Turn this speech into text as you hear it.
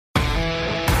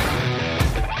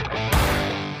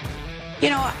You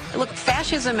know, look,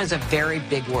 fascism is a very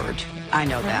big word. I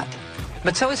know that.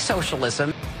 But so is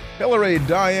socialism. Hillary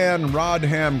Diane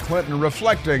Rodham Clinton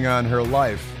reflecting on her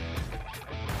life,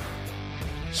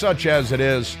 such as it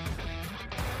is.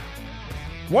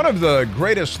 One of the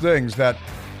greatest things that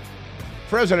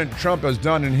President Trump has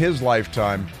done in his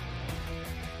lifetime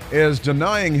is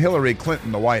denying Hillary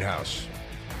Clinton the White House.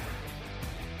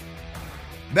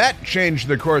 That changed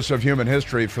the course of human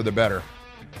history for the better,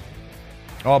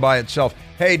 all by itself.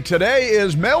 Hey, today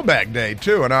is Mailbag Day,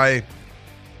 too, and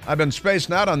I've been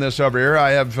spacing out on this over here.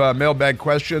 I have mailbag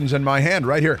questions in my hand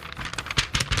right here.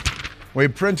 We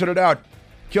printed it out.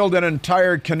 Killed an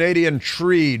entire Canadian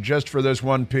tree just for this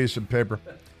one piece of paper.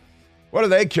 What do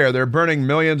they care? They're burning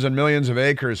millions and millions of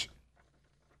acres.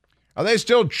 Are they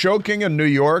still choking in New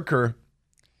York or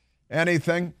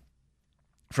anything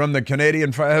from the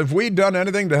Canadian fire? Have we done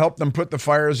anything to help them put the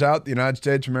fires out, the United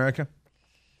States of America?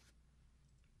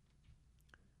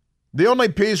 The only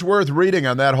piece worth reading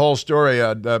on that whole story,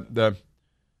 the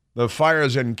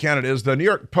fires in Canada, is the New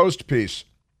York Post piece.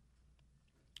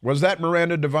 Was that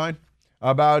Miranda Devine?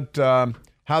 About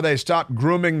how they stopped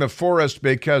grooming the forest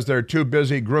because they're too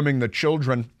busy grooming the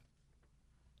children.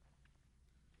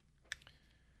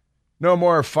 No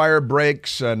more fire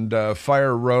breaks and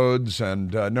fire roads,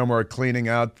 and no more cleaning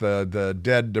out the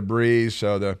dead debris.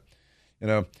 So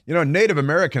Native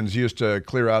Americans used to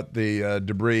clear out the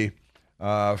debris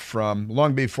from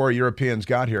long before Europeans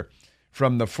got here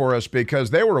from the forest because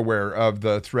they were aware of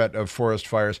the threat of forest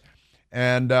fires.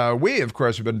 And we, of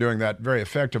course, have been doing that very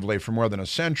effectively for more than a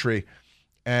century.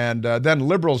 And then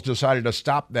liberals decided to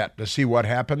stop that to see what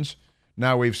happens.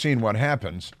 Now we've seen what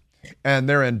happens, and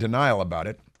they're in denial about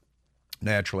it,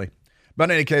 naturally. But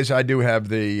in any case, I do have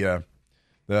the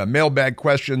mailbag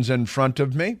questions in front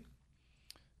of me.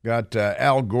 Got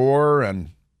Al Gore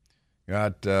and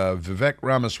got Vivek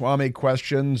Ramaswamy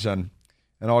questions and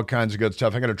all kinds of good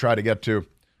stuff. I'm going to try to get to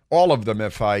all of them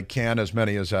if I can, as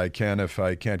many as I can if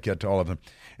I can't get to all of them.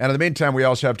 And in the meantime, we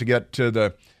also have to get to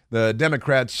the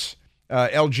Democrats'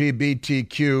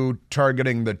 LGBTQ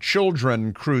targeting the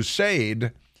children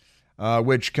crusade,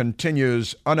 which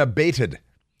continues unabated.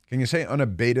 Can you say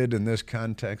unabated in this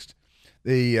context?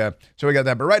 So we got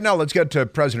that. But right now, let's get to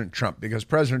President Trump, because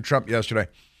President Trump yesterday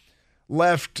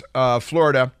left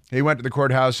Florida. He went to the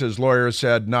courthouse. His lawyer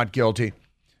said not guilty.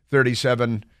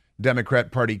 37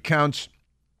 Democrat Party counts.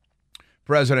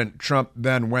 President Trump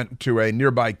then went to a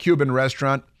nearby Cuban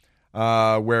restaurant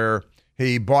where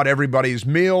he bought everybody's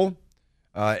meal.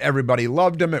 Everybody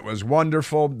loved him. It was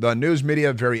wonderful. The news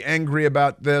media very angry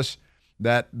about this,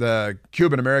 that the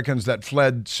Cuban Americans that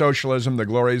fled socialism, the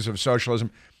glories of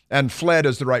socialism, and fled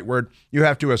is the right word. You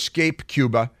have to escape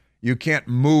Cuba. You can't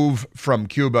move from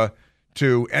Cuba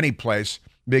to any place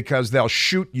because they'll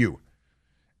shoot you.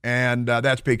 And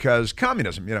that's because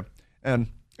communism, And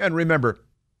remember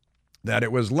that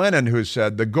it was Lenin who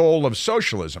said the goal of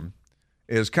socialism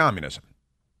is communism.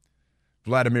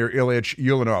 Vladimir Ilyich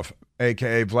Ulyanov,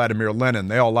 a.k.a. Vladimir Lenin.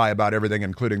 They all lie about everything,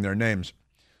 including their names.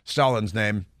 Stalin's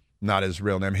name, not his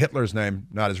real name. Hitler's name,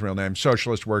 not his real name.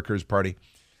 Socialist Workers' Party,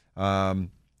 the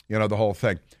whole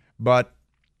thing. But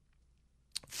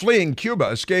fleeing Cuba,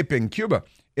 escaping Cuba,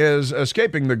 is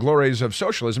escaping the glories of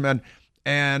socialism,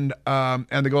 and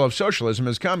the goal of socialism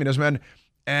is communism.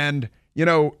 And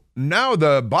now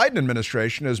the Biden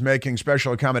administration is making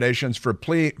special accommodations for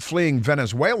fleeing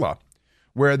Venezuela,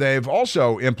 where they've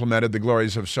also implemented the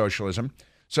glories of socialism.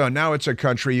 So now it's a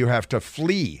country you have to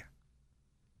flee.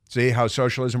 See how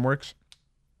socialism works?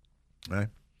 Right?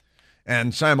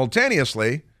 And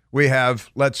simultaneously, we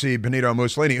have, Benito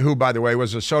Mussolini, who, by the way,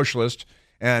 was a socialist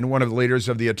and one of the leaders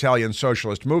of the Italian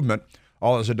socialist movement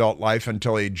all his adult life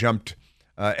until he jumped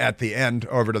at the end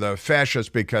over to the fascists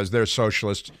because they're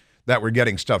socialists that were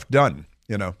getting stuff done,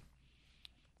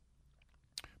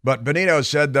 But Benito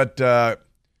said that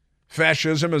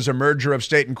fascism is a merger of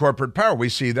state and corporate power. We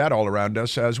see that all around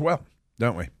us as well,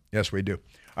 don't we? Yes, we do.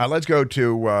 Let's go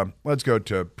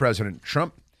to President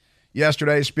Trump.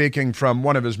 Yesterday, speaking from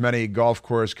one of his many golf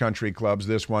course country clubs,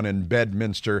 this one in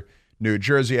Bedminster, New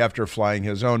Jersey, after flying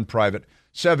his own private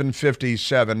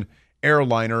 757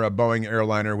 airliner, a Boeing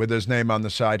airliner with his name on the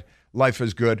side. Life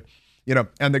is good.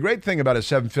 And the great thing about a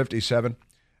 757,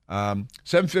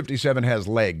 757 has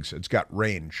legs. It's got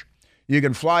range. You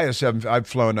can fly I've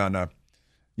flown on a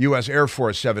U.S. Air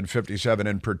Force 757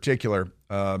 in particular,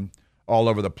 all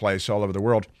over the place, all over the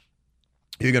world.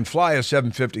 You can fly a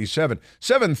 757.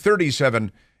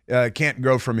 737 can't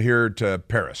go from here to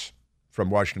Paris,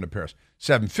 from Washington to Paris.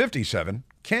 757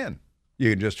 can. You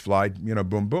can just fly,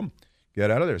 boom, boom. Get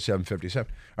out of there,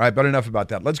 757. All right, but enough about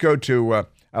that. Let's go to,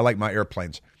 I like my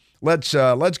airplanes. let's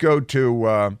go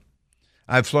to.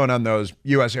 I've flown on those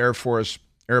U.S. Air Force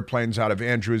airplanes out of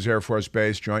Andrews Air Force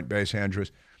Base, Joint Base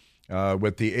Andrews,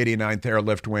 with the 89th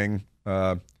Airlift Wing,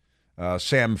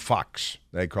 Sam Fox,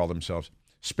 they call themselves,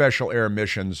 Special Air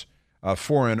Missions,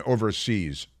 Foreign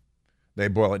Overseas. They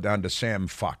boil it down to Sam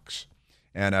Fox.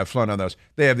 And I've flown on those.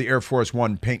 They have the Air Force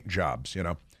One paint jobs,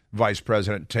 Vice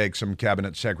President takes them,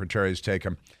 cabinet secretaries take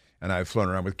them, and I've flown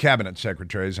around with cabinet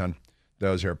secretaries on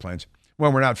those airplanes.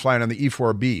 Well, we're not flying on the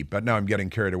E-4B, but now I'm getting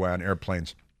carried away on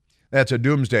airplanes. That's a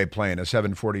doomsday plane, a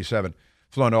 747,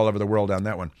 flown all over the world on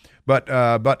that one. But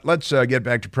let's get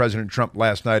back to President Trump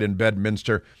last night in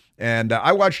Bedminster. And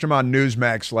I watched him on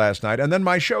Newsmax last night, and then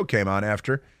my show came on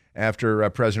after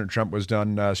President Trump was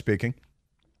done speaking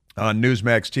on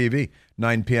Newsmax TV,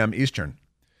 9 p.m. Eastern.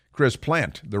 Chris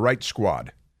Plant, The Right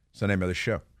Squad. It's the name of the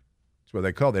show. That's what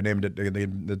they call it.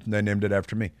 They named it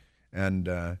after me. And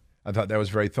I thought that was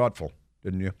very thoughtful,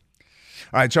 didn't you?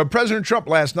 All right, so President Trump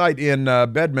last night in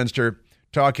Bedminster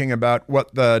talking about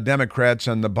what the Democrats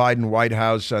and the Biden White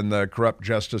House and the corrupt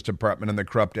Justice Department and the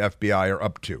corrupt FBI are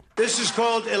up to. This is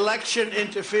called election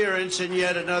interference and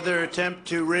yet another attempt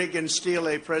to rig and steal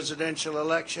a presidential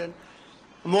election.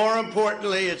 More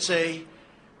importantly, it's a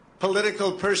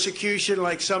political persecution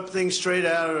like something straight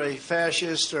out of a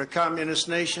fascist or a communist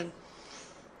nation.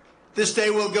 This day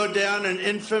will go down in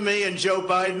infamy, and Joe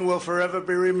Biden will forever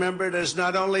be remembered as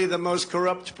not only the most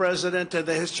corrupt president in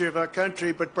the history of our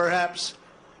country, but perhaps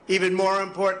even more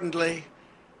importantly,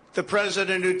 the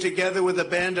president who, together with a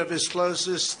band of his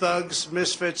closest thugs,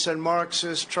 misfits, and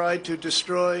Marxists, tried to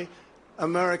destroy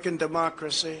American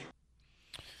democracy.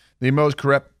 The most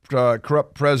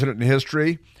corrupt president in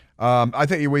history. I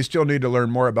think we still need to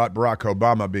learn more about Barack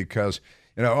Obama because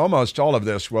almost all of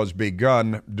this was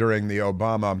begun during the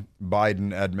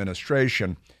Obama-Biden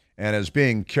administration and is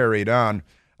being carried on.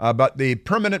 But the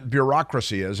permanent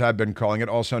bureaucracy, as I've been calling it,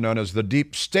 also known as the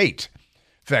deep state.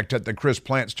 In fact, at the Chris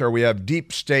Plant store, we have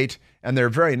deep state, and they're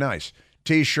very nice.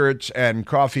 T-shirts and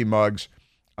coffee mugs,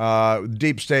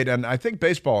 deep state, and I think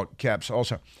baseball caps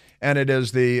also. And it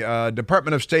is the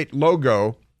Department of State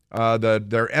logo,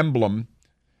 their emblem,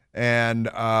 and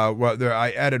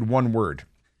I added one word.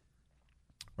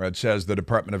 Where it says the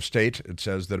Department of State, it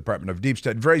says the Department of Deep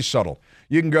State. Very subtle.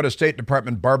 You can go to State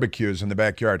Department barbecues in the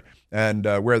backyard and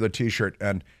wear the T-shirt,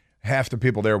 and half the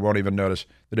people there won't even notice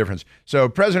the difference. So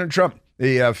President Trump,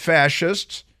 the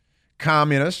fascists,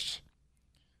 communists,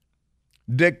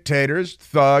 dictators,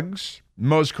 thugs,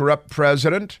 most corrupt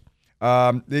president.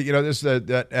 This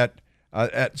at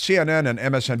CNN and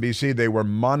MSNBC, they were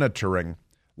monitoring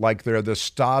like they're the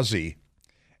Stasi.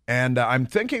 And I'm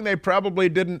thinking they probably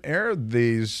didn't air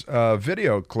these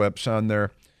video clips on their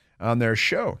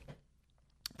show.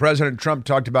 President Trump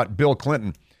talked about Bill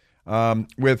Clinton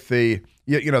with the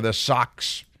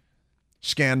socks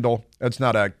scandal. That's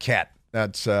not a cat.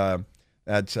 That's in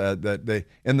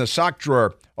the sock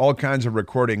drawer. All kinds of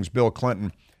recordings. Bill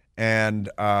Clinton and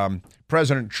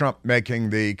President Trump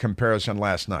making the comparison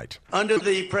last night. Under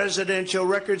the Presidential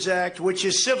Records Act, which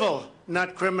is civil,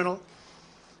 not criminal,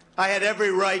 I had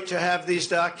every right to have these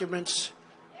documents.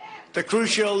 The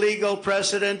crucial legal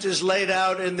precedent is laid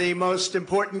out in the most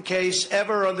important case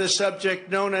ever on this subject,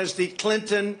 known as the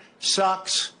Clinton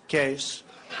Socks case.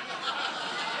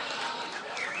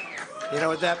 You know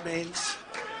what that means?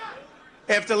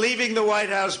 After leaving the White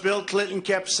House, Bill Clinton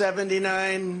kept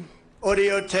 79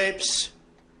 audio tapes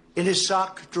in his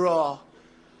sock drawer.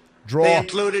 They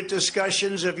included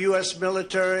discussions of U.S.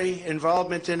 military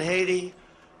involvement in Haiti,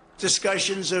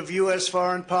 discussions of U.S.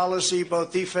 foreign policy,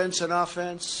 both defense and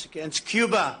offense, against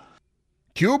Cuba.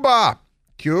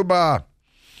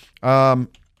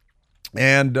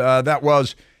 And that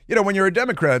was, when you're a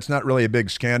Democrat, it's not really a big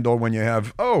scandal when you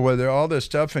have, all this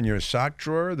stuff in your sock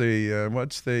drawer.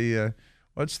 What's the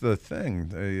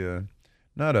thing?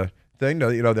 Not a thing.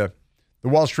 The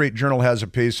Wall Street Journal has a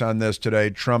piece on this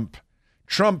today.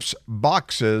 Trump's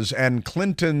boxes and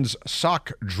Clinton's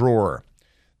sock drawer.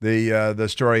 The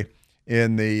story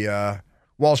in the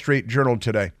Wall Street Journal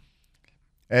today.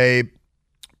 A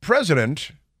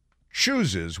president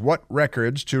chooses what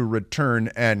records to return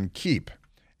and keep,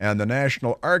 and the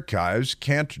National Archives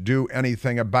can't do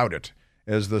anything about it,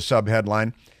 is the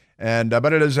subheadline.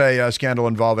 But it is a scandal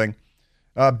involving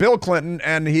Bill Clinton,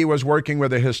 and he was working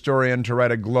with a historian to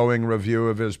write a glowing review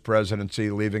of his presidency,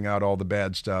 leaving out all the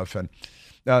bad stuff. And,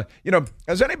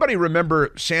 does anybody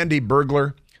remember Sandy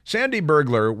Bergler? Sandy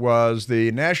Bergler was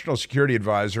the national security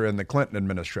advisor in the Clinton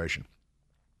administration.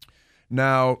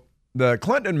 Now, the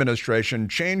Clinton administration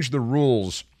changed the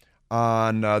rules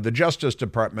on, the Justice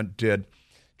Department did,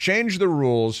 change the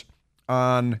rules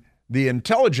on the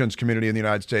intelligence community in the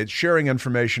United States sharing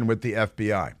information with the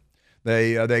FBI.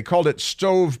 They called it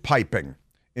stovepiping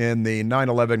in the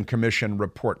 9/11 Commission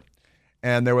report.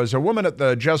 And there was a woman at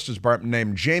the Justice Department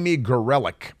named Jamie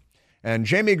Gorelick. And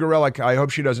Jamie Gorelick, I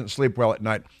hope she doesn't sleep well at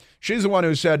night. She's the one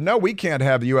who said, no, we can't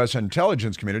have the U.S.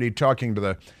 intelligence community talking to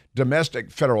the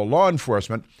domestic federal law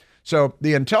enforcement. So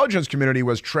the intelligence community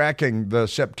was tracking the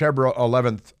September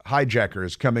 11th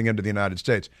hijackers coming into the United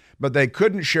States, but they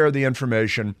couldn't share the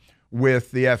information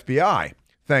with the FBI,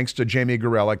 thanks to Jamie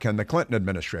Gorelick and the Clinton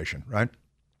administration, right?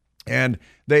 And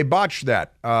they botched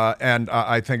that. And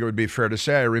I think it would be fair to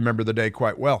say I remember the day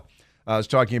quite well. I was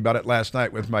talking about it last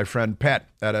night with my friend Pat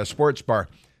at a sports bar.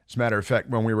 As a matter of fact,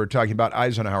 when we were talking about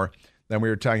Eisenhower, then we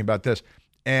were talking about this.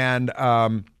 And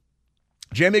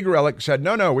Jamie Gorelick said,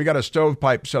 no, we got a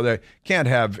stovepipe, so they can't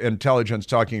have intelligence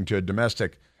talking to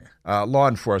domestic law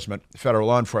enforcement, federal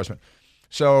law enforcement.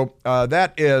 So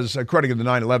that is, according to the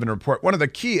 9/11 report, one of the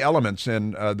key elements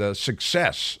in the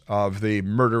success of the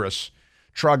murderous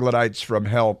troglodytes from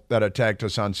hell that attacked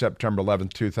us on September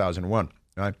 11th, 2001.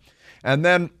 Right? And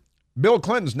then Bill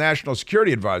Clinton's national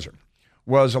security advisor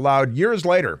was allowed years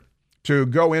later to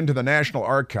go into the National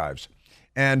Archives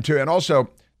and also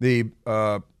the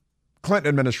Clinton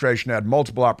administration had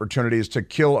multiple opportunities to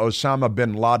kill Osama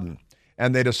bin Laden,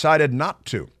 and they decided not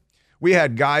to. We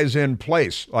had guys in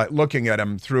place, like looking at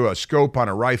him through a scope on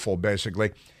a rifle,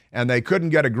 basically, and they couldn't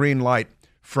get a green light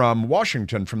from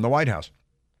Washington, from the White House.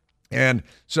 And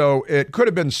so it could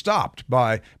have been stopped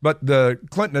but the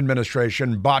Clinton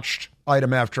administration botched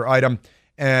item after item.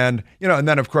 And, and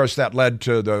then, of course, that led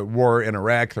to the war in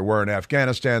Iraq, the war in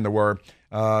Afghanistan, the war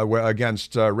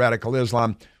against radical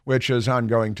Islam, which is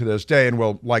ongoing to this day and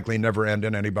will likely never end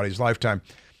in anybody's lifetime.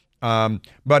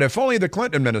 But if only the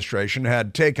Clinton administration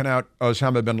had taken out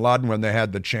Osama bin Laden when they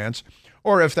had the chance,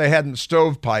 or if they hadn't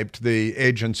stovepiped the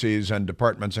agencies and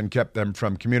departments and kept them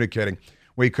from communicating,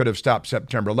 we could have stopped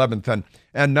September 11th,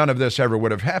 and none of this ever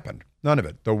would have happened. None of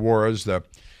it. The wars,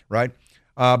 right?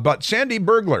 But Sandy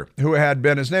Bergler, who had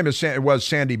been, his name was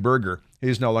Sandy Berger.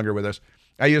 He's no longer with us.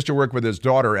 I used to work with his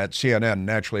daughter at CNN.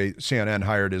 Naturally, CNN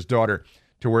hired his daughter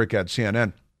to work at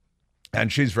CNN,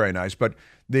 and she's very nice. But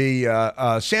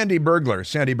the Sandy Berger,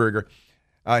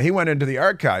 he went into the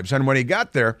archives, and when he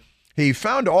got there, he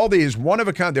found all these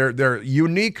one-of-a-kind, they're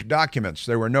unique documents.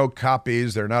 There were no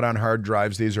copies. They're not on hard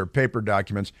drives. These are paper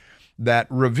documents that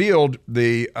revealed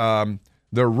the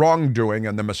wrongdoing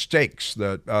and the mistakes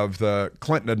of the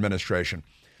Clinton administration.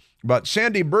 But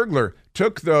Sandy Bergler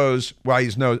took those,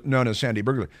 he's known as Sandy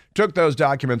Bergler, took those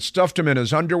documents, stuffed them in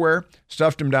his underwear,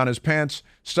 stuffed them down his pants,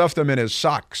 stuffed them in his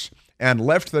socks, and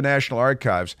left the National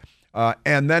Archives,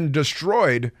 and then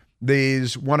destroyed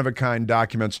these one-of-a-kind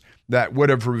documents that would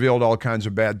have revealed all kinds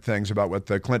of bad things about what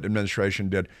the Clinton administration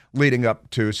did leading up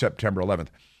to September 11th.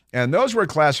 And those were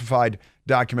classified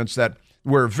documents that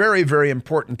were very, very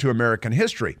important to American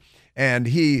history. And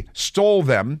he stole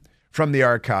them from the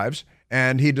archives,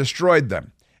 and he destroyed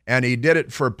them. And he did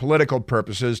it for political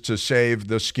purposes to save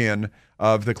the skin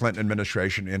of the Clinton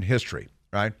administration in history,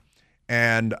 right?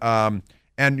 And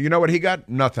you know what he got?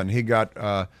 Nothing. He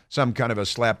got some kind of a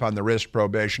slap on the wrist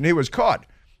probation. He was caught,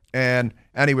 and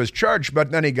he was charged, but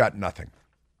then he got nothing.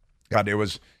 God, it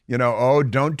was,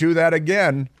 don't do that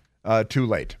again. Too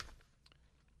late.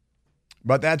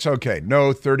 But that's okay.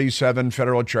 No 37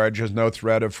 federal charges, no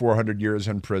threat of 400 years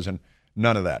in prison.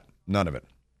 None of that. None of it.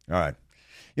 All right.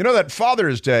 You know that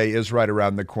Father's Day is right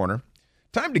around the corner.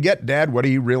 Time to get Dad what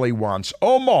he really wants.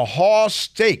 Omaha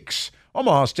steaks.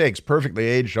 Omaha steaks, perfectly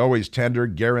aged, always tender,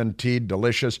 guaranteed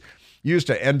delicious. Used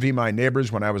to envy my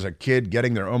neighbors when I was a kid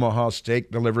getting their Omaha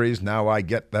steak deliveries. Now I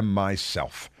get them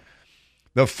myself.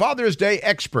 The Father's Day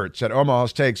experts at Omaha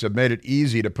Steaks have made it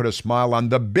easy to put a smile on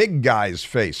the big guy's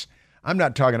face. I'm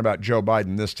not talking about Joe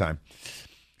Biden this time.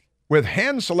 With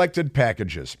hand-selected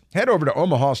packages, head over to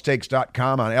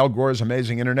omahasteaks.com on Al Gore's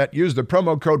amazing internet. Use the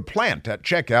promo code PLANT at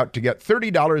checkout to get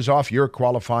 $30 off your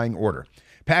qualifying order.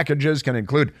 Packages can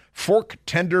include fork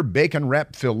tender bacon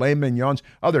wrap filet mignons,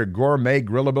 other gourmet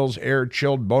grillables,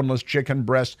 air-chilled boneless chicken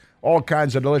breasts, all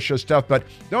kinds of delicious stuff. But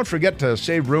don't forget to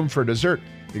save room for dessert,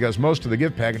 because most of the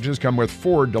gift packages come with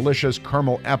 4 delicious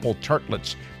caramel apple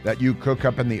tartlets that you cook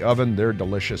up in the oven. They're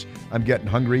delicious. I'm getting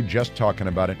hungry just talking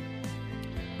about it.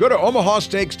 Go to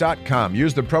omahasteaks.com.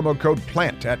 Use the promo code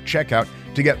PLANT at checkout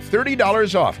to get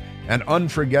 $30 off, an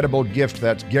unforgettable gift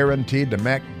that's guaranteed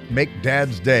to make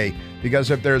Dad's day.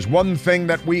 Because if there's one thing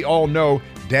that we all know,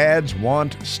 dads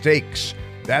want steaks.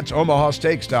 That's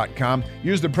omahasteaks.com.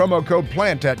 Use the promo code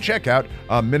PLANT at checkout.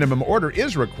 A minimum order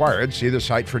is required. See the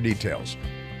site for details.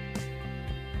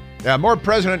 More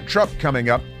President Trump coming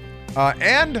up.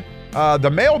 And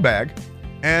the mailbag,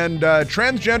 and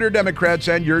transgender Democrats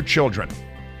and your children.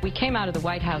 We came out of the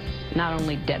White House not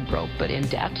only dead broke, but in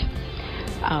debt.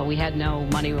 We had no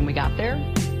money when we got there.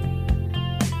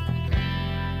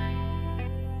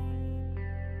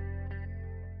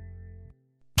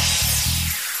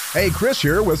 Hey, Chris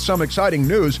here with some exciting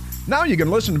news. Now you can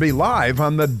listen to me live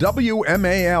on the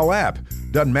WMAL app.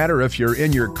 Doesn't matter if you're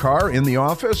in your car, in the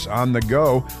office, on the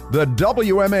go. The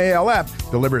WMAL app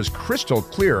delivers crystal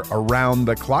clear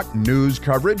around-the-clock news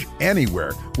coverage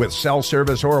anywhere with cell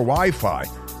service or Wi-Fi.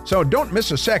 So don't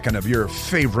miss a second of your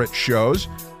favorite shows.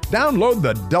 Download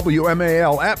the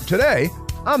WMAL app today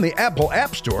on the Apple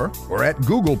App Store or at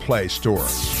Google Play Store.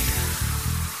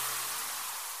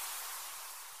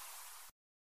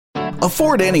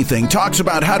 Afford Anything talks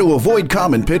about how to avoid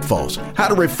common pitfalls, how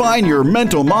to refine your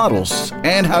mental models,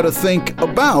 and how to think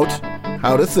about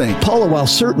how to think. Paula, while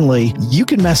certainly you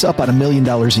can mess up on $1 million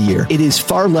a year, it is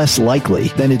far less likely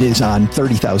than it is on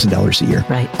 $30,000 a year.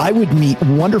 Right. I would meet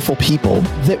wonderful people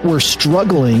that were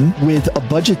struggling with a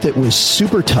budget that was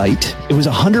super tight. It was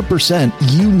 100%.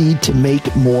 You need to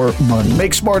make more money.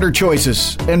 Make smarter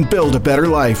choices and build a better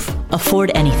life.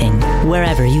 Afford Anything,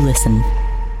 wherever you listen.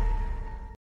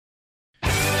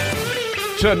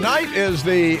 Tonight is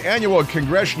the annual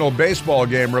congressional baseball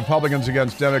game, Republicans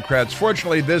against Democrats.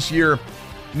 Fortunately, this year,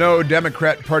 no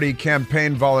Democrat Party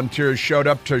campaign volunteers showed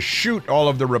up to shoot all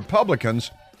of the Republicans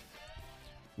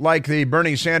like the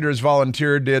Bernie Sanders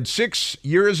volunteer did 6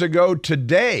 years ago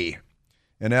today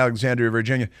in Alexandria,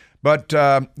 Virginia. But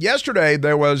yesterday,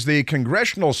 there was the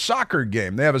congressional soccer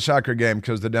game. They have a soccer game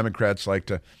because the Democrats like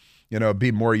to,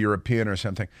 be more European or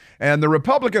something. And the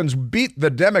Republicans beat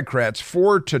the Democrats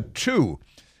 4-2.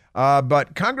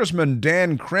 But Congressman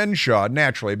Dan Crenshaw,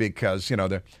 naturally, because,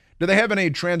 do they have any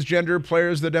transgender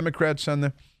players, the Democrats on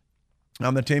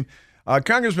the team?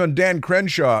 Congressman Dan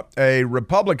Crenshaw, a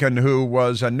Republican who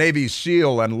was a Navy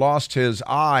SEAL and lost his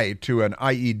eye to an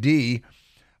IED.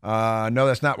 No,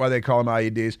 that's not why they call them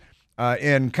IEDs.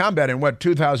 In combat in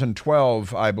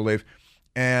 2012, I believe.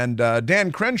 And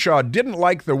Dan Crenshaw didn't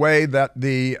like the way that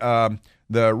the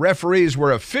referees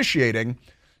were officiating.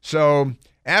 So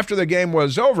after the game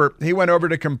was over, he went over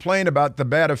to complain about the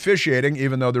bad officiating,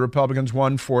 even though the Republicans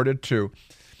won 4-2.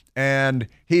 And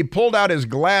he pulled out his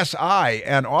glass eye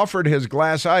and offered his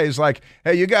glass eye. He's like,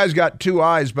 hey, you guys got two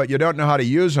eyes, but you don't know how to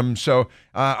use them, so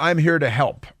I'm here to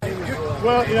help.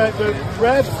 Well, the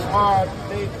refs,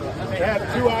 they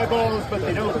have two eyeballs, but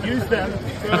they don't use them.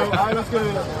 So I was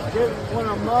going to get one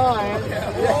of mine. This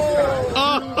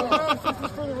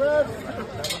is for the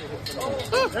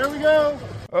refs. There we go.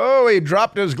 Oh, he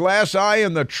dropped his glass eye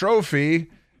in the trophy.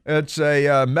 It's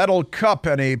a metal cup,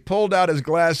 and he pulled out his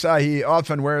glass eye. He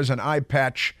often wears an eye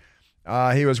patch.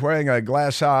 He was wearing a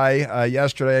glass eye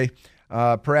yesterday,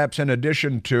 perhaps in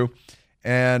addition to,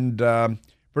 and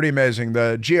pretty amazing.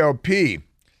 The GOP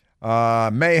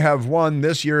may have won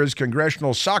this year's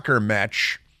congressional soccer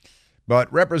match,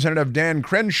 but Representative Dan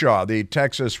Crenshaw, the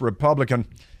Texas Republican,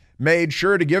 made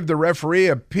sure to give the referee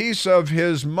a piece of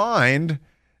his mind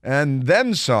and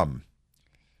then some.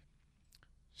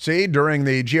 See, during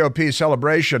the GOP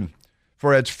celebration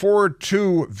for its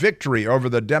 4-2 victory over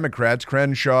the Democrats,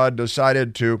 Crenshaw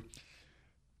decided to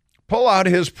pull out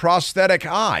his prosthetic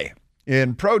eye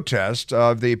in protest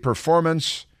of the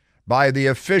performance by the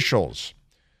officials.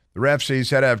 The refs, he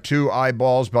said, have two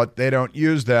eyeballs, but they don't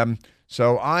use them,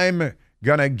 so I'm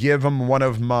going to give them one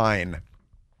of mine.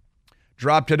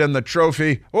 Dropped it in the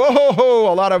trophy.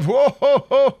 Whoa-ho-ho, a lot of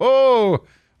whoa-ho-ho-ho.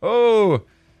 Oh,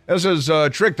 this is a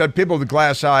trick that people with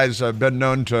glass eyes have been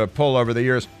known to pull over the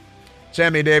years.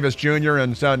 Sammy Davis Jr.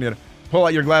 and son, pull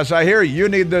out your glass eye. Here, you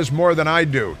need this more than I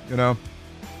do,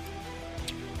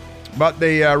 But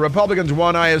the Republicans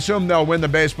won. I assume they'll win the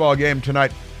baseball game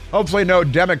tonight. Hopefully no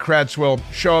Democrats will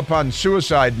show up on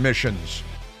suicide missions.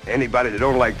 Anybody that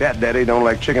don't like that, Daddy, don't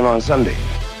like chicken on Sunday.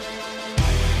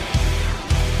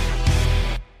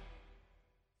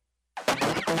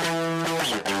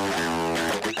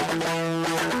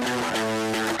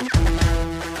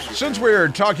 Since we're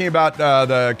talking about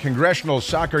the congressional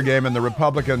soccer game and the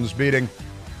Republicans beating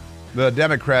the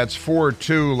Democrats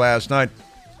 4-2 last night,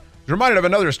 I was reminded of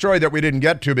another story that we didn't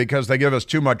get to because they give us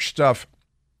too much stuff.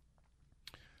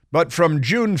 But from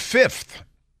June 5th,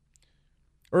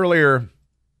 earlier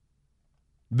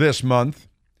this month,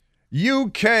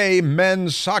 UK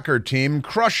men's soccer team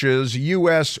crushes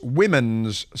U.S.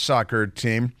 women's soccer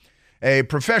team. A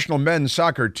professional men's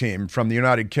soccer team from the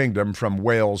United Kingdom, from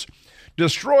Wales,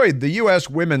 destroyed the U.S.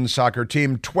 women's soccer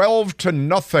team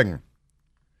 12-0.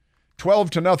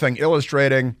 12-0,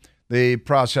 illustrating the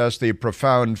process, the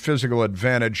profound physical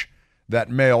advantage that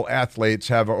male athletes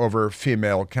have over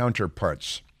female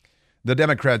counterparts. The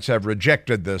Democrats have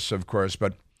rejected this, of course,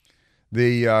 but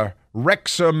the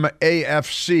Wrexham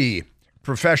AFC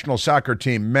professional soccer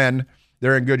team men,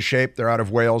 they're in good shape. They're out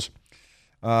of Wales.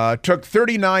 Took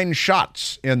 39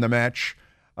 shots in the match.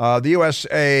 The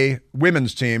USA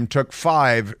women's team took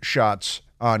 5 shots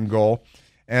on goal,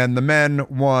 and the men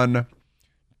won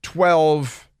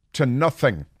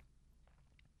 12-0.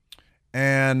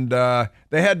 And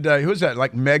they had, who's that,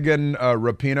 like Megan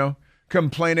Rapinoe,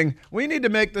 complaining, we need to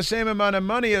make the same amount of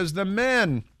money as the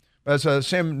men. That's the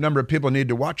same number of people need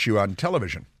to watch you on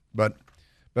television. But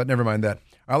never mind that.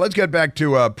 Let's get back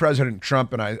to President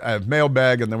Trump, and I have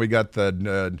mailbag, and then we got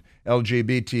the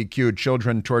LGBTQ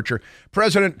children torture.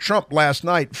 President Trump last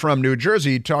night from New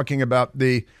Jersey talking about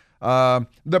the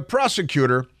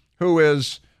prosecutor who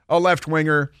is a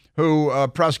left-winger who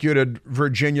prosecuted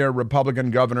Virginia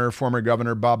Republican governor, former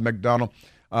governor Bob McDonnell,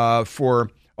 for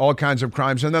all kinds of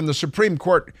crimes. And then the Supreme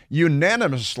Court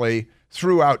unanimously,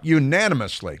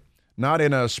 not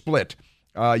in a split,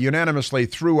 unanimously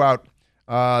threw out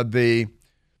the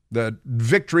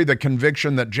victory, the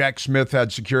conviction that Jack Smith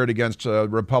had secured against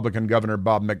Republican Governor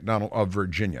Bob McDonnell of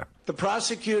Virginia. The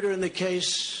prosecutor in the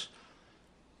case,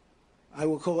 I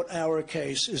will call it our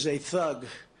case, is a thug.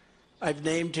 I've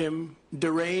named him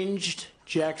Deranged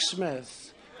Jack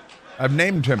Smith. I've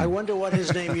named him. I wonder what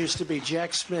his name used to be.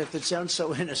 Jack Smith. It sounds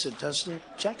so innocent, doesn't it?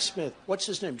 Jack Smith. What's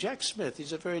his name? Jack Smith.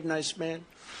 He's a very nice man.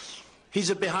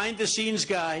 He's a behind-the-scenes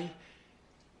guy,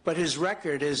 but his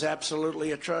record is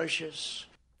absolutely atrocious.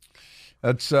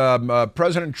 That's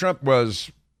President Trump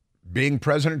was being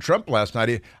President Trump last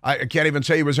night. I can't even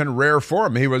say he was in rare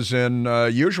form. He was in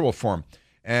usual form,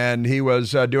 and he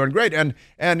was doing great. And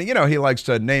you know, he likes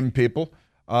to name people.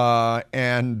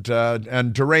 And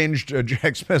deranged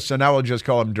Jack Smith, so now we'll just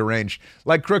call him deranged.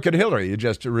 Like Crooked Hillary, you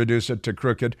just reduce it to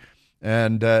crooked,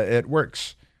 and it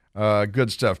works.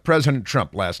 Good stuff. President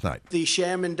Trump last night. The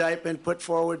sham indictment put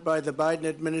forward by the Biden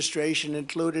administration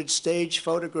included staged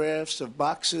photographs of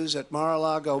boxes at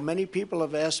Mar-a-Lago. Many people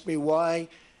have asked me why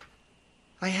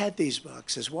I had these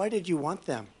boxes. Why did you want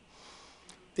them?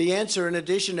 The answer, in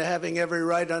addition to having every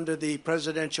right under the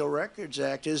Presidential Records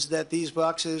Act, is that these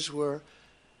boxes were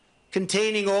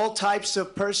containing all types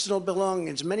of personal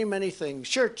belongings, many, many things,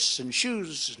 shirts and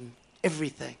shoes and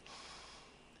everything.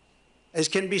 As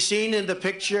can be seen in the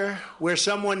picture where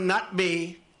someone, not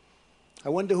me, I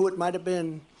wonder who it might have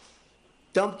been,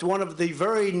 dumped one of the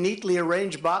very neatly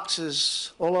arranged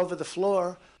boxes all over the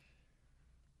floor.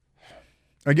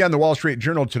 Again, the Wall Street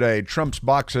Journal today, Trump's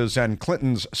boxes and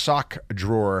Clinton's sock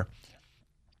drawer,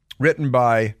 written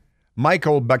by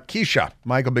Michael Bakisha.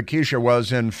 Michael Bakisha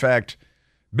was, in fact,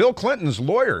 Bill Clinton's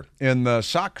lawyer in the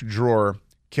sock drawer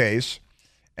case.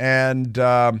 And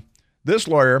this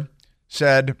lawyer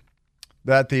said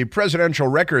that the Presidential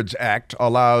Records Act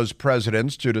allows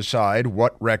presidents to decide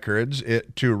what records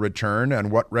to return and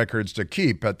what records to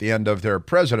keep at the end of their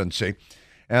presidency.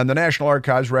 And the National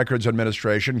Archives Records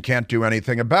Administration can't do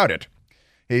anything about it.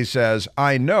 He says,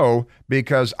 I know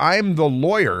because I'm the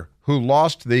lawyer who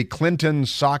lost the Clinton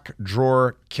sock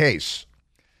drawer case.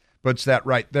 Puts that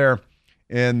right there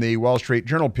in the Wall Street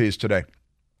Journal piece today.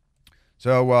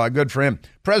 So good for him.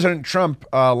 President Trump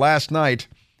last night,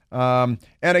 and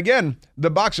again, the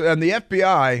box and the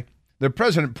FBI, the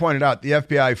president pointed out the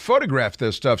FBI photographed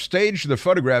this stuff, staged the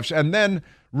photographs, and then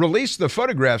released the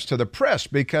photographs to the press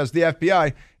because the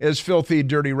FBI is filthy,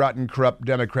 dirty, rotten, corrupt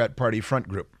Democrat Party front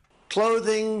group.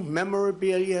 Clothing,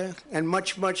 memorabilia, and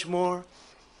much, much more.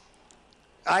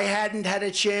 I hadn't had a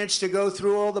chance to go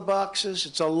through all the boxes.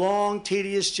 It's a long,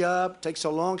 tedious job. It takes a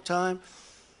long time,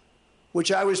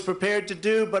 which I was prepared to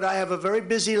do, but I have a very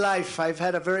busy life. I've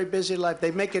had a very busy life. They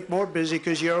make it more busy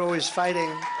because you're always fighting.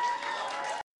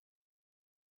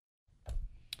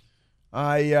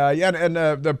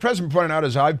 The president pointed out,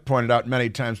 as I've pointed out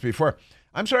many times before,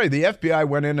 I'm sorry, the FBI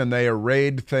went in and they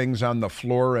arrayed things on the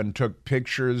floor and took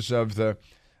pictures of the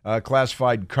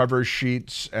classified cover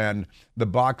sheets and the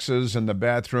boxes in the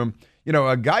bathroom. You know,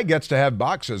 a guy gets to have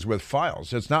boxes with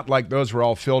files. It's not like those were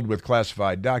all filled with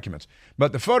classified documents.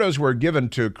 But the photos were given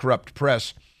to corrupt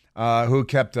press who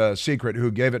kept a secret,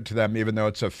 who gave it to them, even though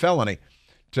it's a felony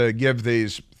to give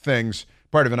these things,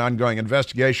 part of an ongoing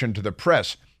investigation, to the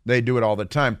press. They do it all the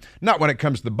time. Not when it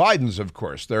comes to the Bidens, of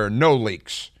course. There are no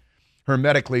leaks.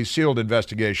 Hermetically sealed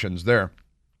investigations there.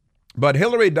 But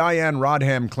Hillary Diane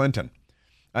Rodham Clinton,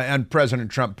 and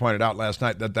President Trump pointed out last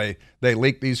night that they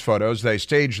leaked these photos. They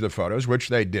staged the photos, which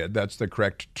they did. That's the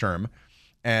correct term.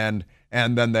 And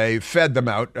then they fed them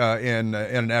out in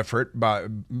an effort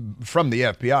from the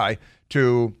FBI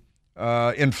to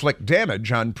inflict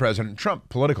damage on President Trump,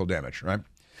 political damage, right?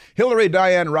 Hillary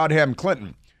Diane Rodham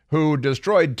Clinton, who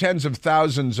destroyed tens of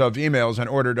thousands of emails and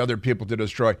ordered other people to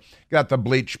destroy, got the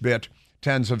bleach bit,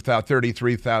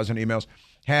 33,000 emails,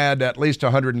 had at least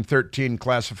 113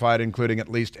 classified, including at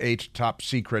least 8 top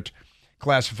secret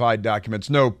classified documents.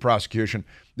 No prosecution.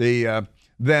 The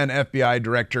then FBI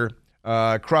director,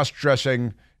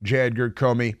 cross-dressing J. Edgar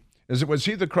Comey, was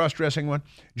he the cross-dressing one?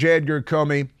 J. Edgar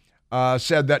Comey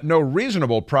said that no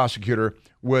reasonable prosecutor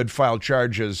would file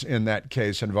charges in that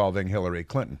case involving Hillary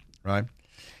Clinton, right?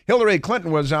 Hillary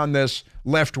Clinton was on this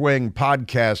left-wing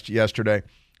podcast yesterday.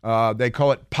 They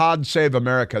call it Pod Save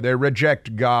America. They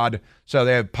reject God, so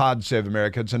they have Pod Save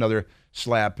America. It's another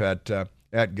slap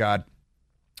at God.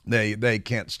 They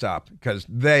can't stop because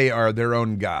they are their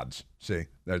own gods. See,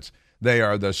 they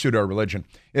are the pseudo-religion.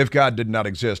 If God did not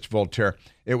exist, Voltaire,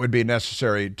 it would be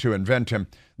necessary to invent him.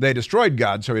 They destroyed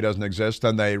God, so he doesn't exist.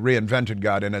 Then they reinvented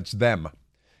God, and it's them.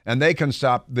 And they can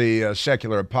stop the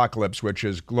secular apocalypse, which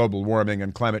is global warming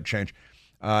and climate change.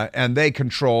 And they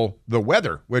control the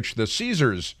weather, which the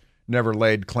Caesars never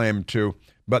laid claim to,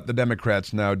 but the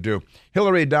Democrats now do.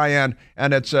 Hillary Diane,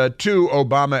 and it's 2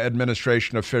 Obama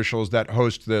administration officials that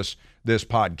host this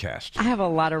podcast. I have a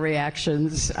lot of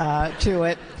reactions to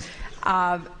it.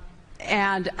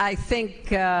 And I think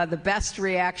the best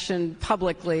reaction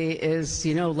publicly is,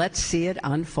 let's see it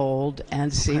unfold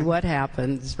and see what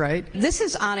happens, right? This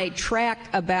is on a track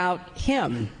about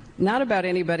him, not about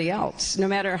anybody else. No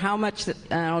matter how much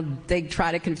they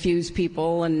try to confuse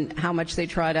people and how much they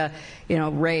try to,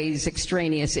 raise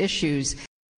extraneous issues.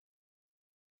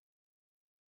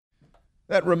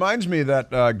 That reminds me that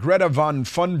Greta von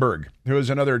Thunberg, who is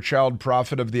another child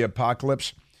prophet of the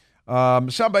apocalypse,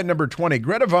 soundbite number 20.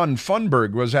 Greta von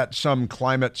Thunberg was at some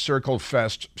climate circle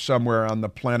fest somewhere on the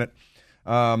planet.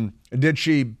 Did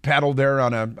she paddle there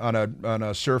on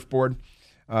a surfboard?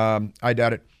 I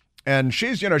doubt it. And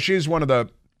she's one of the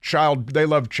they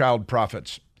love child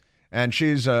prophets. And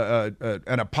she's an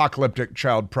apocalyptic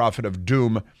child prophet of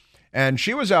doom. And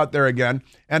she was out there again.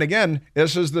 And again,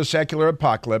 this is the secular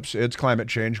apocalypse. It's climate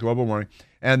change, global warming.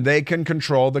 And they can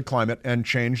control the climate and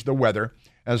change the weather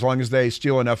as long as they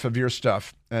steal enough of your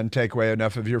stuff and take away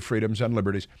enough of your freedoms and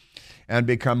liberties and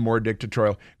become more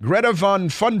dictatorial. Greta von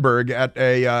Thunberg at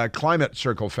a climate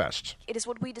circle fest. It is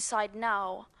what we decide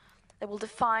now that will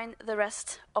define the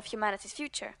rest of humanity's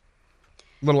future.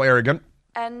 A little arrogant.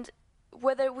 And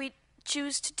whether we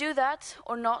choose to do that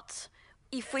or not,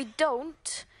 if we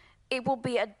don't, it will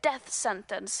be a death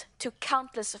sentence to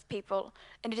countless of people.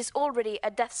 And it is already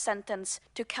a death sentence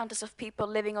to countless of people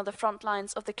living on the front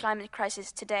lines of the climate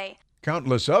crisis today.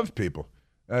 Countless of people.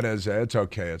 That is, it's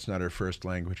okay. It's not her first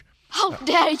language. How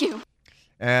dare you?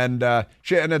 And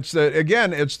it's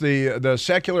the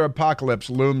secular apocalypse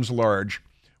looms large.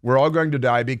 We're all going to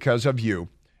die because of you.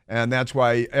 And that's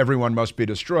why everyone must be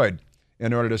destroyed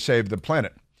in order to save the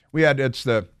planet.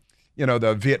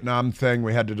 The Vietnam thing,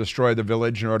 we had to destroy the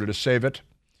village in order to save it.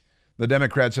 The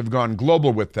Democrats have gone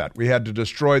global with that. We had to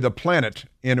destroy the planet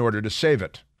in order to save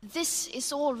it. This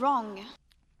is all wrong.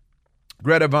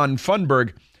 Greta von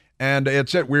Thunberg, and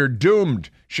we're doomed.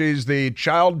 She's the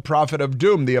child prophet of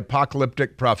doom, the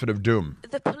apocalyptic prophet of doom.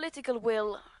 The political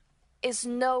will is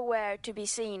nowhere to be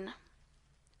seen.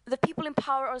 The people in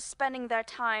power are spending their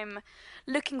time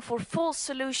looking for false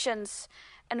solutions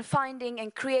and finding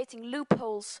and creating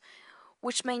loopholes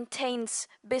which maintains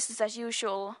business as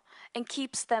usual and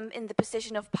keeps them in the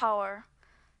position of power.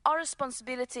 Our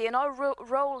responsibility and our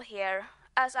role here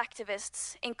as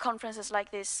activists in conferences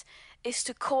like this is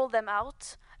to call them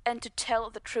out and to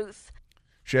tell the truth.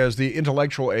 She has the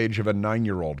intellectual age of a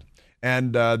 9-year-old.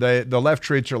 And the left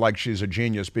treats her like she's a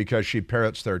genius because she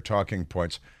parrots their talking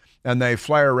points. And they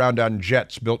fly around on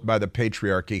jets built by the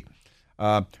patriarchy.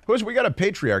 We got a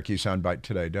patriarchy soundbite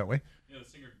today, don't we? Yeah, the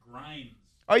singer Grimes.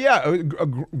 Oh, yeah,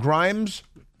 Grimes,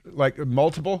 like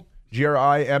multiple,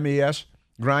 Grimes,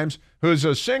 Grimes, who's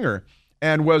a singer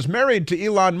and was married to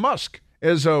Elon Musk.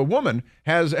 Is a woman,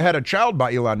 has had a child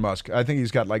by Elon Musk. I think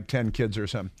he's got like 10 kids or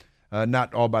something,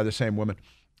 not all by the same woman.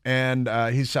 And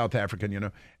he's South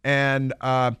African, And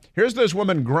here's this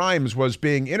woman, Grimes, was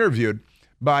being interviewed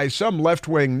by some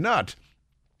left-wing nut.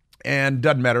 And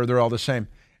doesn't matter, they're all the same.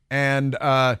 And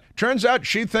turns out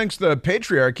she thinks the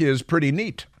patriarchy is pretty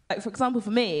neat. Like, for example,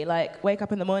 for me, wake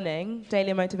up in the morning,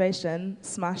 daily motivation,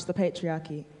 smash the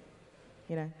patriarchy.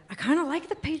 I kind of like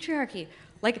the patriarchy.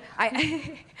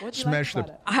 Smash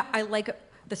the. I like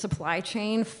the supply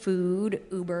chain, food,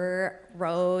 Uber,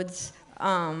 roads,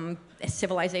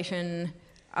 civilization.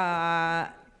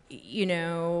 There's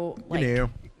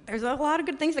a lot of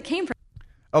good things that came from.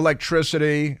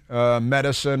 electricity,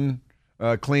 medicine,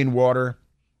 clean water,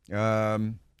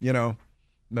 Rolls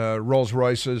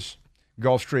Royces,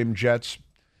 Gulfstream jets,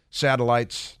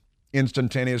 satellites,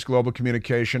 instantaneous global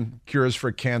communication, cures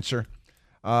for cancer,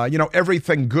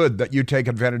 everything good that you take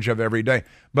advantage of every day.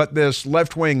 But this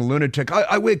left-wing lunatic,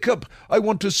 I wake up, I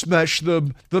want to smash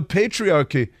the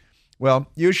patriarchy. Well,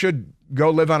 you should go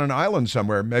live on an island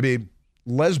somewhere, maybe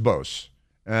Lesbos,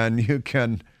 and you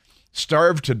can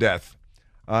starve to death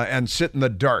and sit in the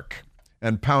dark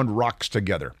and pound rocks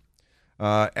together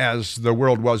as the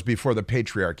world was before the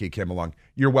patriarchy came along.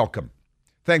 You're welcome.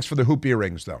 Thanks for the hoop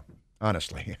earrings, though,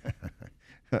 honestly.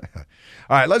 All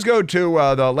right, let's go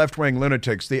to the left-wing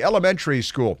lunatics. The elementary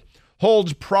school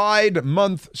holds Pride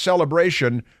Month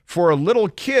celebration for little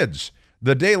kids.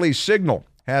 The Daily Signal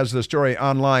has the story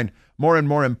online. More and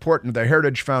more important, the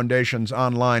Heritage Foundation's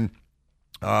online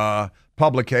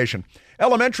publication.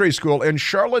 Elementary school in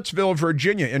Charlottesville,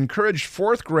 Virginia, encouraged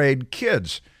fourth grade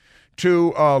kids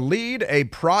to lead a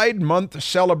Pride Month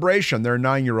celebration. They're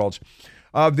 9-year-olds.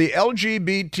 Of the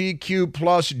LGBTQ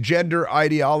plus gender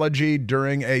ideology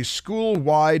during a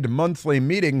school-wide monthly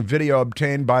meeting. Video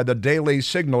obtained by the Daily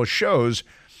Signal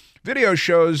video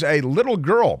shows a little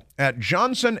girl at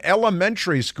Johnson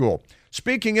Elementary School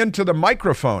speaking into the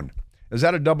microphone. Is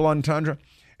that a double entendre?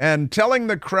 And telling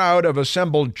the crowd of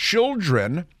assembled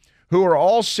children who are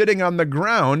all sitting on the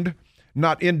ground,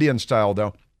 not Indian style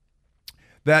though,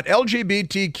 that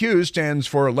LGBTQ stands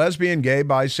for lesbian, gay,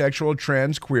 bisexual,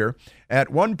 trans, queer. At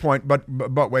one point, but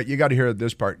wait, you got to hear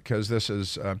this part because this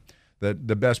is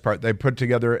the best part. They put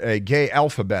together a gay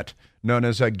alphabet known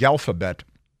as a Galphabet.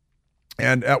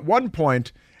 And at one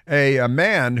point, a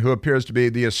man who appears to be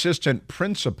the assistant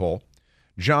principal,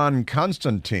 John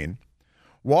Constantine,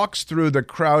 walks through the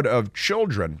crowd of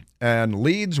children and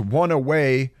leads one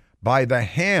away by the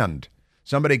hand.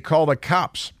 Somebody call the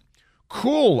cops.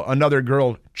 Cool, another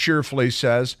girl cheerfully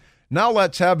says. Now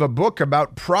let's have a book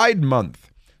about Pride Month.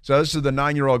 So this is the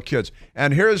 9-year-old kids.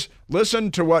 And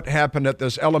listen to what happened at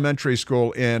this elementary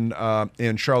school in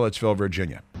Charlottesville,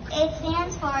 Virginia. It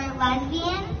stands for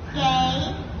lesbian,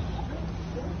 gay,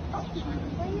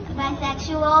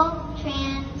 bisexual,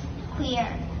 trans, queer.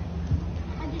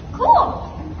 Cool.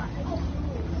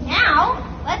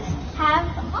 Now let's have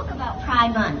a book about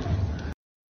Pride Month.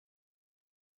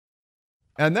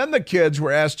 And then the kids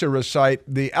were asked to recite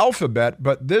the alphabet,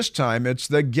 but this time it's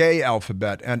the gay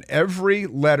alphabet. And every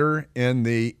letter in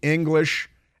the English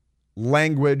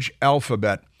language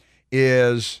alphabet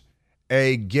is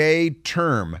a gay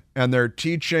term. And they're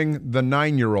teaching the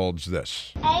 9-year-olds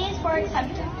this. A is for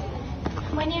acceptance.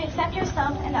 When you accept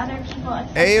yourself and other people,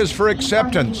 A is for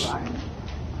acceptance.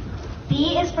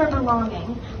 B is for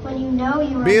belonging. When you know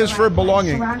you are B is for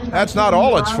belonging. That's not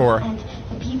all it's for. And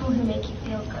the people who make you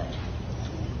feel good.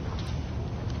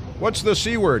 What's the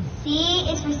C word? C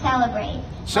is for celebrate.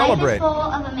 Celebrate. Life is full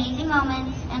of amazing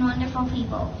moments and wonderful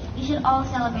people. We should all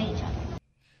celebrate each other.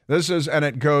 And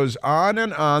it goes on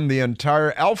and on the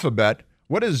entire alphabet.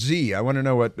 What is Z? I want to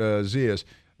know what Z is.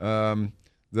 The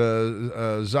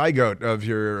zygote of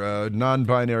your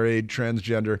non-binary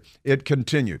transgender. It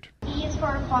continued. E is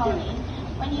for equality.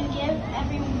 When you give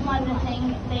everyone the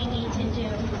thing they need to do,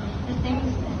 the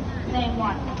things they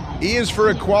want. E is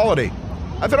for equality.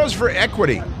 I thought it was for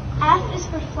equity. F is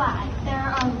for flag. There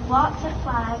are lots of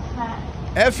flags that...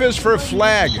 F is for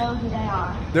flag. Show who they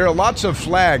are. There are lots of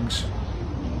flags.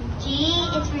 G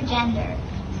is for gender.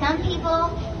 Some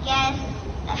people guess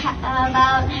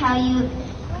about how you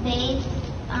based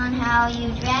on how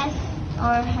you dress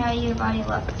or how your body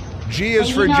looks. G is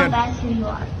for gender. That's who you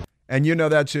are. And you know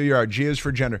that's who you are. G is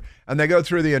for gender. And they go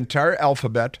through the entire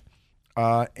alphabet,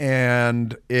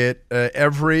 and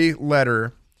every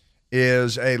letter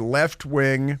is a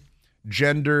left-wing,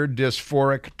 gender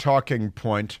dysphoric talking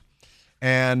point.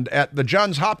 And at the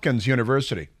Johns Hopkins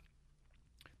University,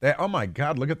 oh my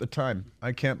God, look at the time.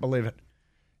 I can't believe it.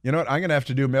 You know what? I'm going to have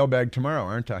to do mailbag tomorrow,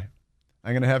 aren't I?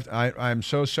 I'm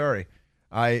so sorry.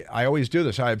 I always do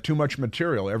this. I have too much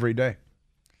material every day.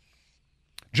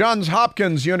 Johns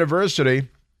Hopkins University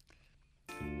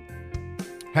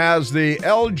has the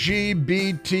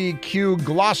LGBTQ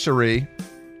glossary.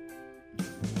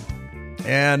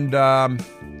 And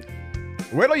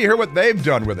wait till you hear what they've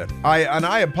done with it.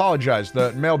 I apologize,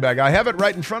 the mailbag. I have it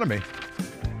right in front of me.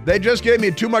 They just gave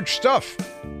me too much stuff.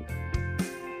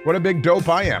 What a big dope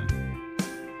I am.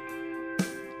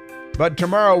 But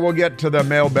tomorrow we'll get to the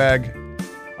mailbag.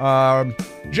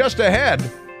 Just ahead,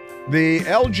 the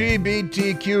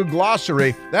LGBTQ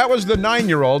glossary. That was the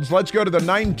 9-year-olds. Let's go to the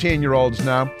 19-year-olds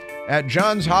now at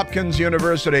Johns Hopkins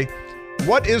University.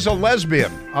 What is a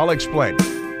lesbian? I'll explain.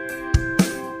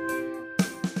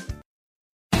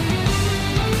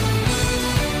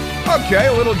 Okay,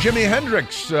 a little Jimi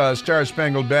Hendrix Star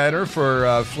Spangled Banner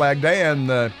for Flag Day and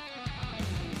the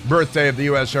birthday of the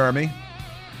U.S. Army.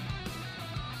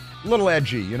 A little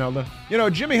edgy,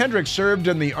 Jimi Hendrix served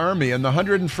in the Army in the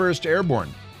 101st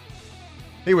Airborne.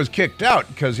 He was kicked out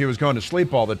because he was going to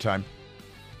sleep all the time.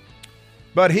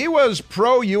 But he was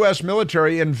pro-U.S.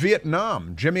 military in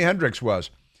Vietnam. Jimi Hendrix was.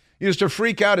 He used to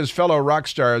freak out his fellow rock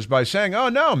stars by saying, "Oh,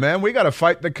 no, man, we got to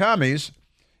fight the commies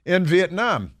in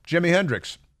Vietnam." Jimi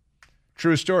Hendrix.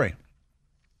 True story.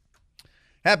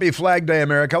 Happy Flag Day,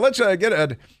 America. Let's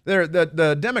get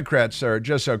the Democrats are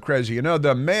just so crazy.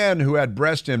 The man who had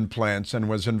breast implants and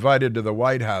was invited to the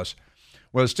White House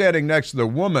was standing next to the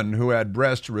woman who had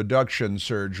breast reduction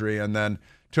surgery and then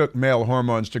took male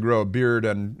hormones to grow a beard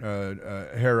and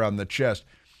hair on the chest.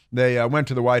 They went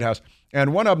to the White House.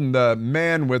 And one of them, the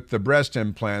man with the breast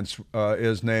implants,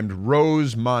 is named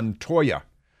Rose Montoya.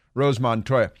 Rose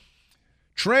Montoya.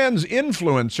 Trans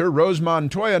influencer Rose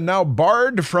Montoya now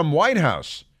barred from White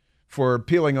House for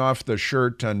peeling off the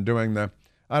shirt and doing I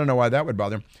don't know why that would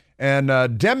bother him.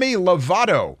 And Demi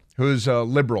Lovato, who's a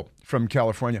liberal from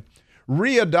California,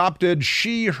 readopted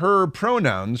she, her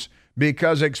pronouns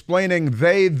because explaining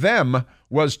they, them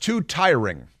was too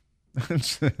tiring.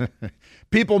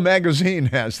 People Magazine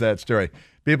has that story.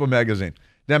 People Magazine.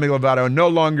 Demi Lovato no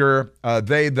longer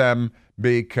they, them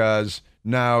because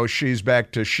now she's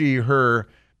back to she, her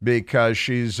because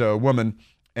she's a woman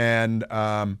and,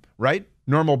 right?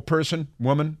 Normal person,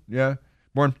 woman, yeah,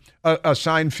 born,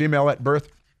 assigned female at birth.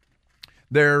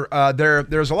 There's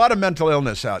a lot of mental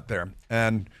illness out there,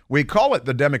 and we call it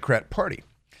the Democrat Party.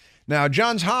 Now,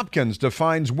 Johns Hopkins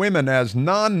defines women as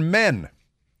non-men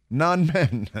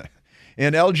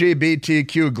in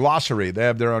LGBTQ glossary. They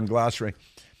have their own glossary.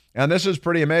 And this is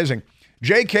pretty amazing.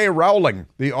 J.K. Rowling,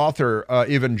 the author,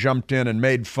 even jumped in and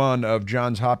made fun of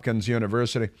Johns Hopkins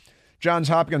University. Johns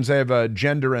Hopkins, they have a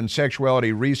gender and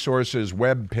sexuality resources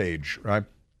webpage, right?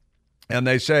 And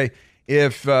they say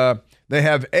if they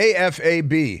have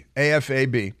AFAB,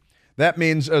 that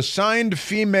means assigned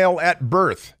female at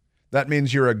birth. That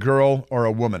means you're a girl or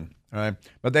a woman, right?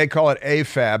 But they call it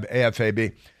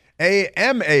AFAB.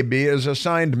 AMAB is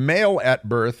assigned male at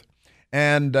birth.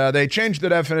 And they changed the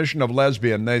definition of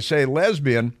lesbian. They say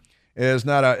lesbian is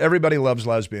not everybody loves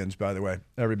lesbians, by the way,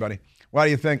 everybody. Why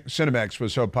do you think Cinemax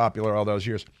was so popular all those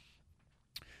years?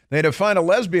 They define a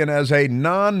lesbian as a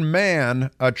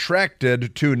non-man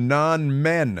attracted to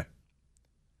non-men.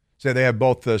 So they have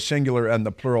both the singular and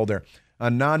the plural there. A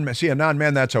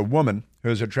non-man, that's a woman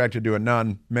who's attracted to a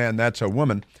non-man, that's a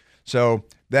woman. So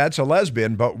that's a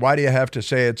lesbian, but why do you have to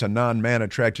say it's a non-man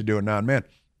attracted to a non-man?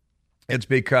 It's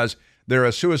because they're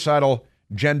a suicidal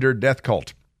gender death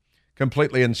cult.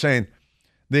 Completely insane.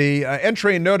 The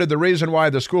entry noted the reason why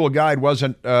the school guide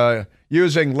wasn't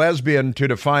using lesbian to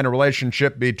define a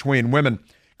relationship between women,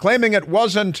 claiming it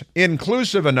wasn't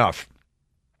inclusive enough.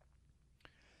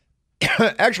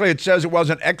 Actually, it says it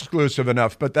wasn't exclusive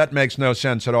enough, but that makes no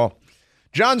sense at all.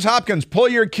 Johns Hopkins, pull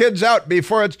your kids out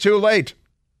before it's too late.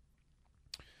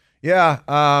 Yeah,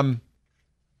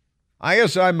 I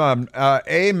guess I'm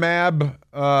AMAB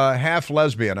half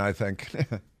lesbian, I think.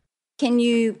 Can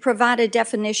you provide a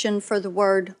definition for the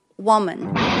word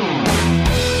woman?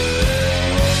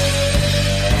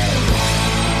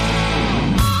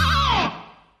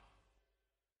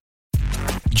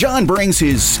 John brings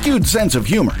his skewed sense of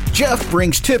humor. Jeff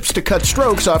brings tips to cut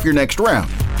strokes off your next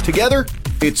round. Together,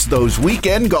 it's those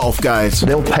weekend golf guys.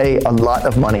 They'll pay a lot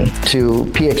of money to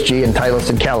PXG and Titleist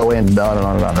and Callaway and on and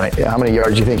on and on, right? How many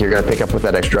yards do you think you're going to pick up with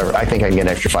that extra driver? I think I can get an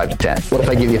extra 5 to 10. What if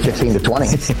I give you 15 to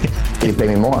 20? You pay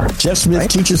me more. Jeff Smith, right?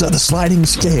 Teaches on the sliding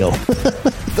scale.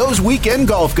 Those Weekend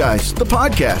Golf Guys, the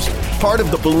podcast, part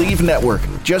of the Believe Network.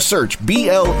 Just search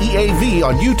BLEAV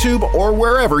on YouTube or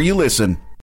wherever you listen.